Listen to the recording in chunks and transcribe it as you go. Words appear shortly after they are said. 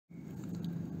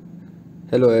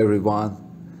Hello everyone.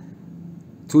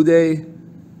 Today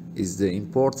is the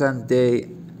important day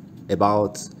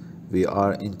about we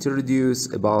are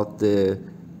introduced about the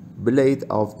blade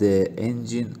of the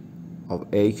engine of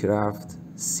aircraft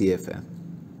CFM.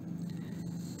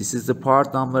 This is the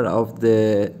part number of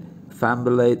the fan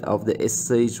blade of the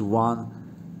stage 1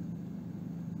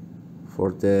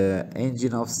 for the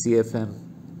engine of CFM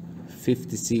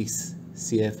 56,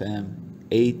 CFM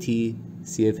 80,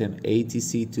 CFM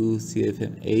 80C2,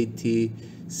 CFM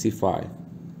 80C5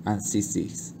 and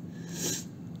C6.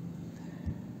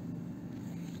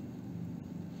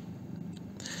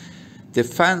 The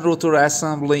fan rotor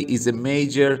assembly is a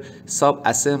major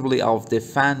sub-assembly of the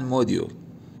fan module.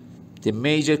 The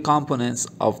major components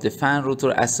of the fan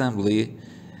rotor assembly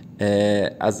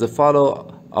as the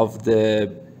follow of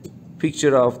the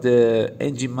picture of the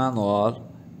engine manual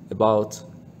about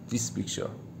this picture.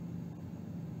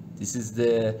 This is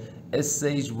the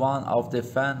stage 1 of the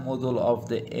fan module of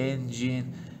the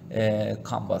engine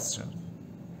combustion.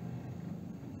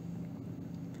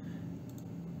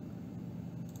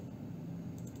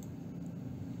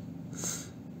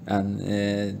 And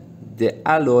the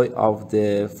alloy of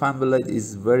the fan blade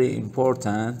is very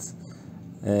important.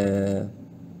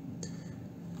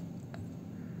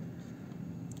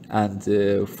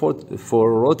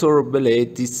 For rotor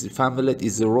blade, this fan blade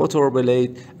is a rotor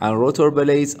blade, and rotor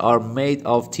blades are made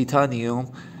of titanium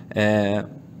and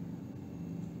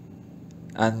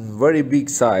very big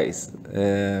size,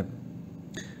 and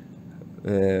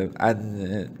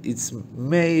it's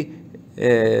made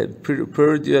the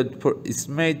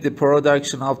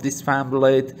production of this fan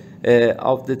blade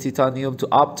of the titanium to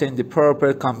obtain the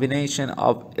proper combination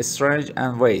of strength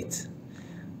and weight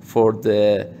for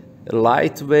the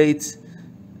lightweight.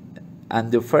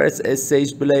 And the first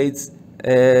stage blades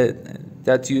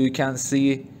that you can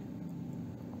see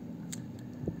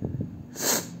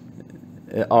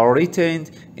are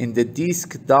retained in the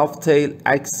disc dovetail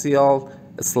axial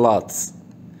slots.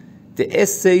 The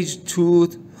stage 2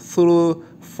 through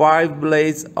 5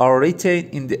 blades are retained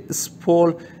in the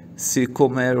spool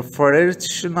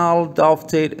circumferential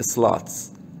dovetail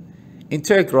slots.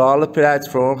 Integral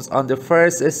platforms on the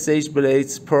first stage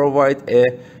blades provide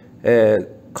a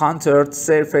contoured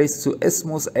surface to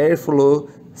smooth airflow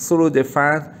through the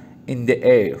fan in the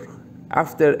air.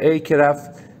 After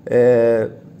aircraft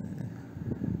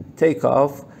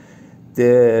takeoff,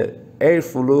 the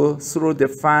airflow through the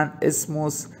fan is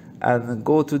smooth and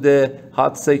go to the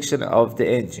hot section of the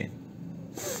engine.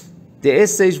 The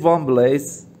stage 1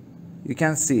 blades, you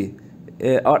can see,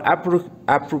 are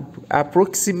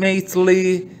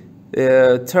approximately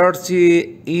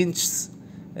 30 inches,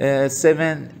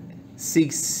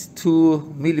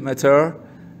 762 millimeter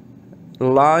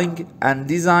long, and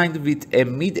designed with a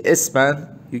mid-span.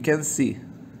 You can see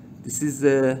this is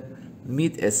the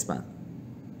mid-span,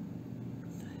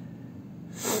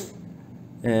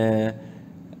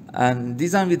 and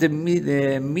designed with a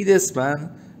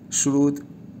mid-span shroud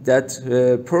that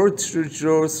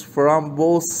protrudes from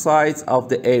both sides of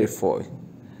the airfoil,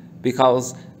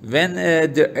 because when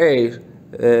the air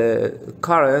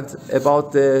current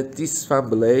about this fan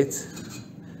blade,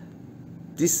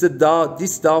 this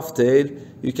dovetail,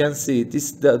 you can see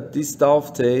this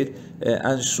dovetail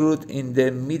and shroud in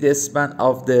the mid-span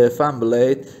of the fan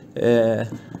blade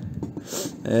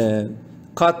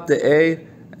cut the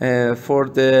air for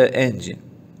the engine.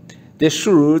 The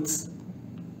shrouds,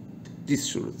 these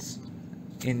shrouds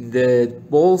in the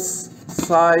both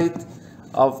side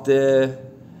of the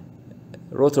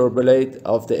rotor blade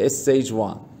of the stage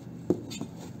 1.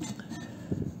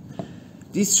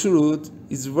 This shroud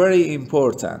is very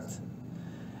important.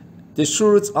 The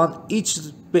shrouds on each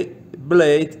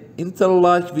blade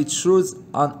interlock with shrouds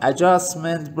on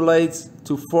adjustment blades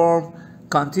to form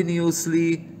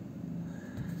continuously.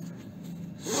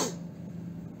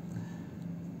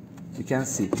 You can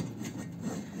see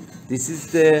this is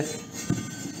the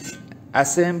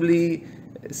assembly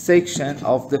section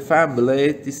of the fan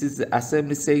blade. This is the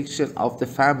assembly section of the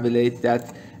fan blade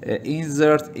that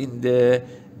insert in the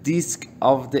disc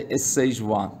of the stage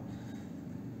 1.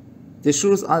 The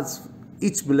shrouds on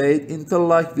each blade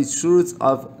interlock with shrouds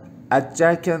of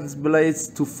adjacent blades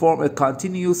to form a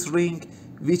continuous ring,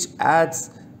 which adds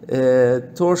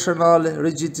torsional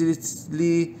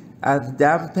rigidity and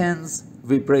dampens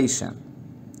vibration.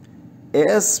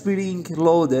 A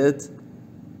spring-loaded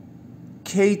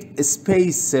Kate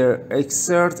spacer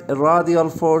exerts a radial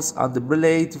force on the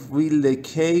blade while the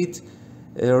Kate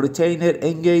retainer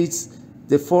engages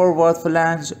the forward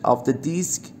flange of the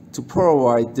disc to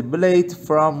provide the blade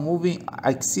from moving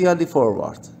axially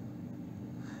forward.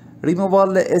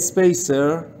 Removable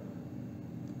spacer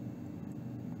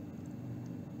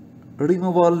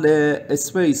removal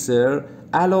spacer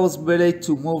allows blade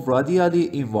to move radially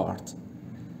inward.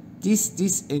 This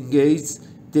disengages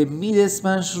the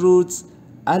mid-span shrouds,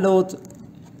 allowed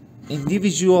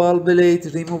individual blade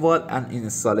removal and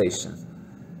installation.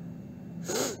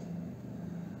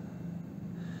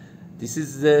 This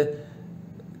is the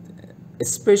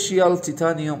special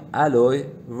titanium alloy,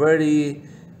 very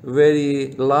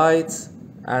light,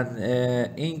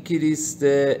 and increase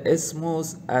the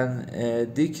smooth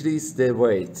and decrease the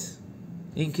weight,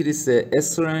 increase the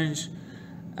range,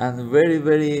 and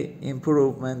very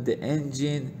improvement the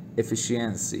engine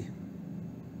efficiency.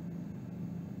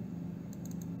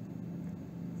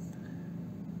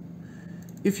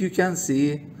 If you can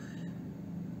see,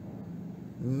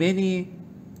 many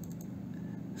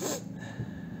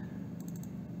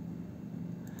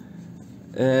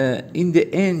in the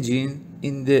engine,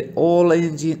 in the all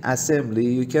engine assembly,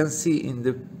 you can see in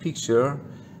the picture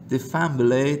the fan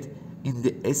blade in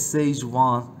the stage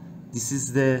 1. This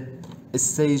is the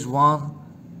stage 1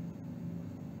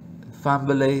 fan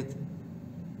blade.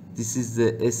 This is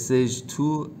the stage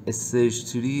 2, stage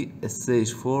 3,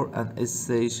 stage 4, and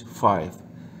stage 5.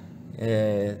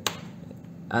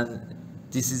 And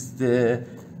this is the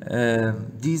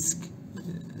disc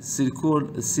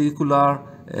circular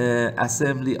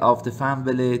assembly of the fan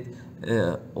blade,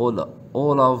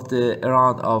 all of the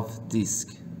around of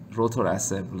disc rotor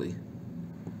assembly.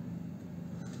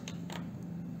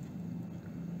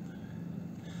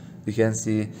 You can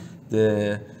see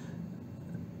the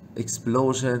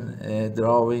explosion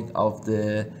drawing of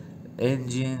the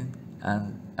engine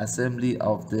and assembly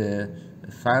of the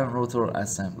fan rotor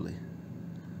assembly.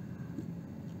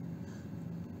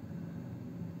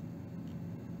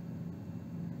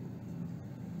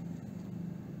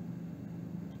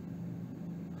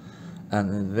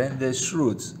 And when the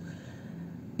shrouds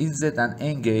inset and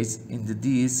engage in the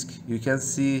disc, you can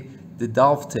see the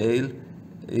dovetail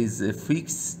is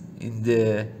fixed in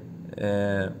the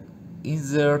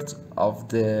insert of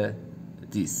the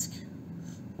disc.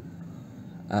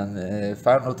 And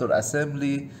fan rotor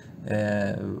assembly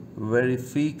very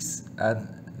fixed and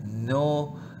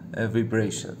no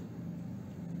vibration.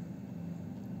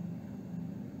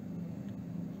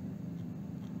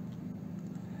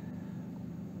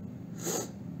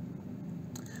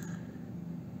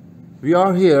 We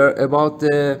are here about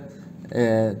the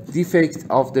defect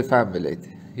of the fan blade.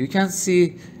 You can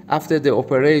see after the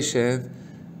operation,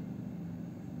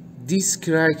 disc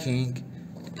cracking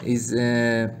is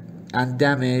and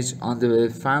damage on the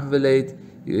fan blade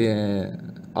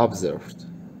observed.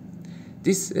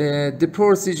 The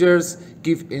procedures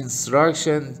give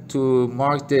instruction to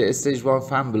mark the stage 1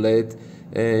 fan blade.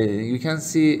 You can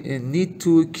see need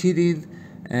to clean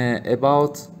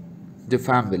about the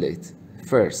fan blade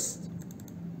first.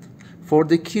 For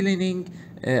the cleaning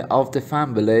of the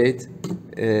fan blade,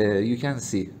 you can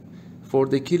see, for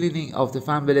the cleaning of the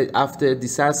fan blade after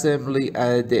disassembly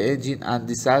the engine and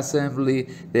disassembly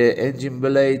the engine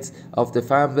blades of the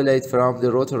fan blade from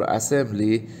the rotor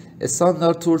assembly,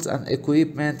 standard tools and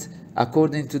equipment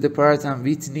according to the Pratt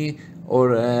Whitney or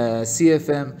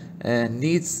CFM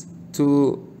needs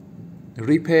to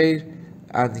repair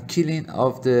and clean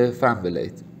of the fan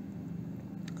blade.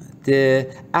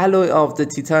 The alloy of the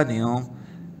titanium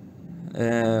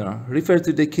refer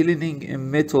to the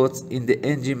cleaning methods in the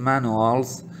engine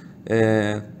manuals.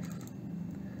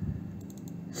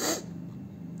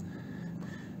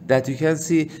 That you can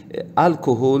see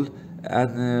alcohol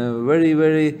and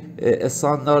very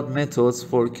standard methods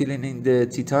for cleaning the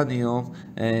titanium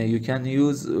you can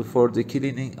use for the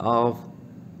cleaning of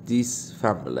this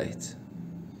fan blade.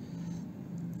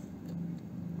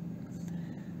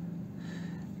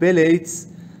 Blades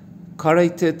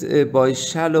corrected by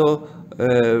shallow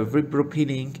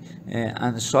vibropinning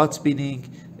and shot pinning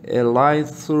line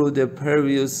through the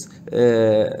previous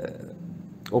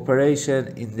operation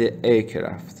in the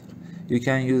aircraft. You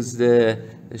can use the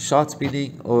shot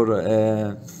pinning or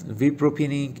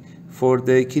vibropinning for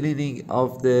the cleaning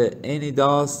of the any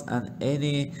dust and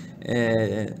any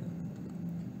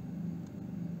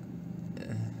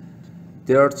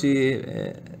dirty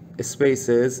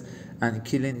spaces and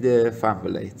killing the fan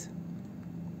blade.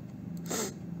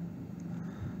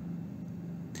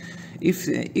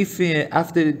 If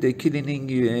after the cleaning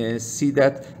you see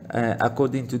that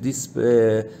according to this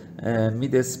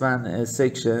mid-span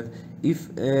section, if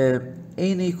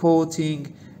any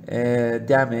coating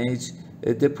damage,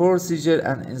 the procedure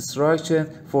and instruction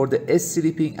for the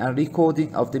stripping and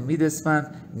recoding of the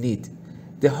mid-span need.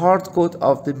 The hard coat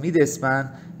of the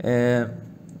mid-span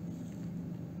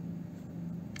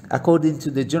according to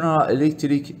the General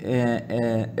Electric,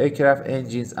 aircraft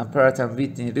engines and Pratt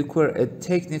Whitney require a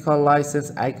technical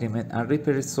license agreement and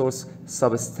repair source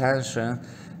substantiation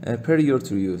prior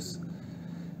to use.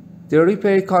 The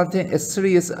repair contains a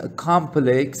series of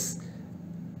complex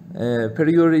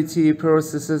priority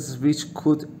processes which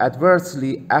could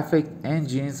adversely affect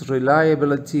engines'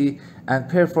 reliability and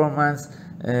performance,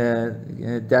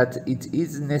 that it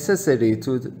is necessary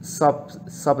to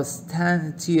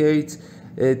substantiate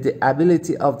the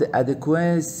ability of the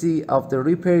adequacy of the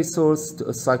repair source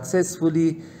to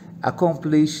successfully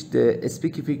accomplish the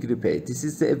specific repair. This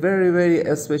is a very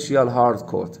special hard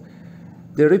code.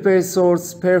 The repair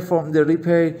source perform the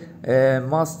repair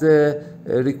must the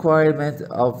requirement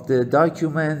of the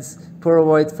documents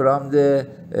provided from the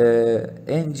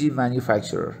engine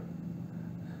manufacturer.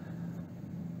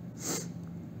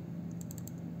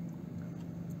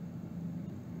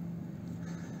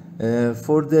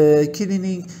 For the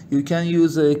cleaning, you can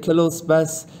use a cloth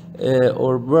bath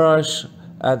or brush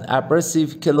and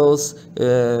abrasive cloth,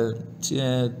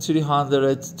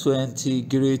 320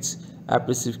 grit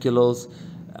abrasive cloth,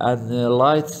 and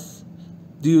light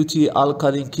duty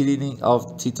alkaline cleaning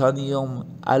of titanium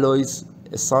alloys,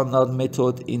 a standard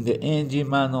method in the engine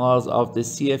manuals of the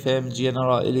CFM,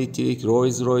 General Electric,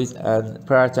 Rolls-Royce, and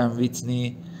Pratt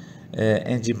Whitney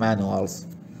engine manuals.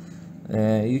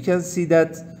 You can see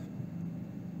that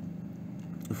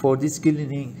for this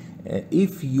cleaning,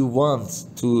 if you want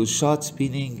to short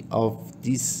spinning of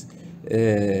this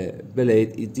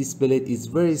blade, this blade is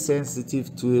very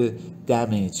sensitive to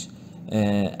damage,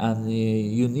 and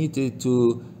you need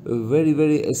to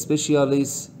very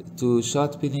specialist to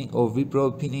short pinning or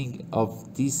vibro pinning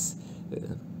of this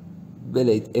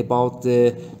blade. About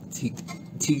the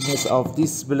thickness of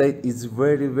this blade is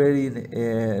very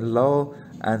low,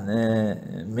 and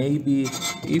maybe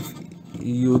if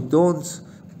you don't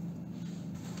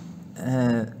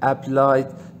apply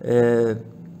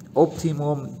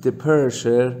optimum the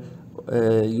pressure,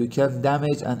 you can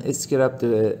damage and scrap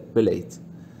the blade.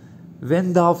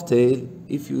 When dovetail,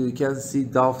 if you can see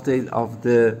dovetail of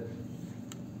the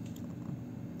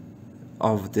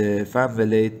fan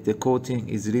blade, the coating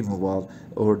is removable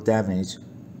or damaged,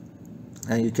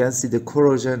 and you can see the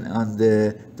corrosion on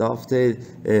the dovetail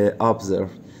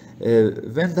observed.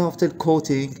 When dovetail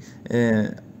coating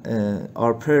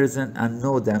are present and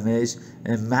no damage,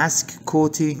 a mask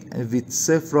coating with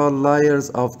several layers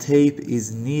of tape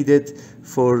is needed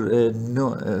for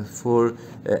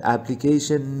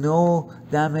application. No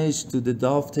damage to the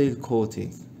dovetail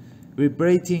coating.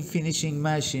 Vibrating finishing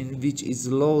machine, which is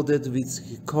loaded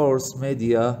with coarse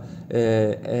media,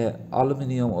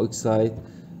 aluminum oxide,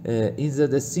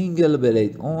 inside the single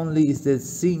blade. Only is the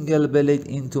single blade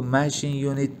into machine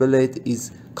unit blade is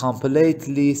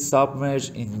completely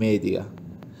submerged in media.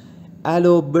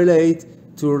 Allow blade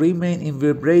to remain in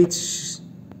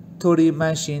vibratory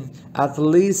machine at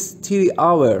least 3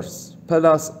 hours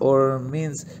plus or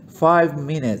means 5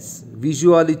 minutes.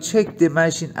 Visually check the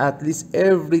machine at least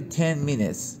every 10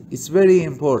 minutes. It's very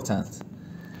important.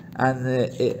 And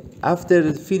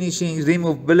after finishing,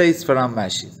 remove blades from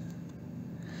machine.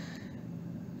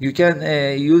 You can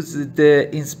use the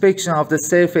inspection of the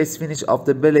surface finish of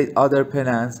the blade other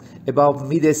plans above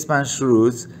mid-span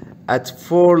screws at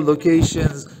 4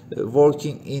 locations,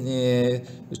 working in a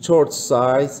short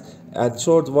size and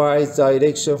short wide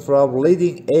direction from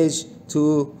leading edge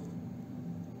to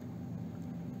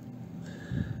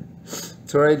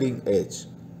trailing edge.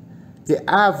 The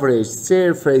average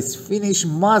surface finish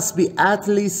must be at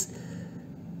least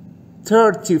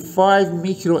 35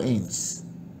 micro-inches.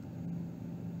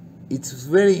 It's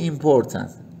very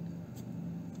important.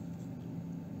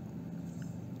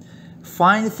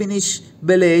 Fine finish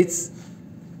blades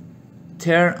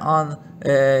turn on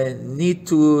need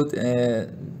to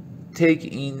take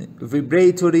in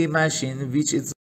vibratory machine, which is